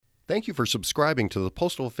Thank you for subscribing to the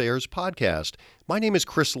Postal Affairs Podcast. My name is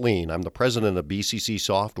Chris Lean. I'm the president of BCC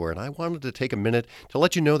Software, and I wanted to take a minute to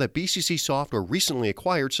let you know that BCC Software recently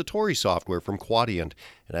acquired Satori Software from Quadient,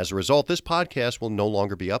 and as a result, this podcast will no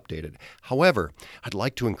longer be updated. However, I'd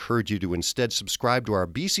like to encourage you to instead subscribe to our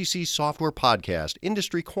BCC Software Podcast,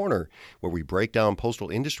 Industry Corner, where we break down postal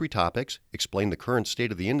industry topics, explain the current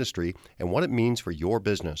state of the industry, and what it means for your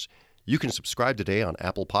business. You can subscribe today on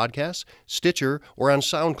Apple Podcasts, Stitcher, or on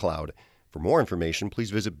SoundCloud. For more information, please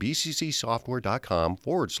visit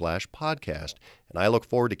bccsoftware.com/podcast. And I look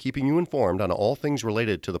forward to keeping you informed on all things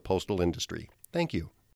related to the postal industry. Thank you.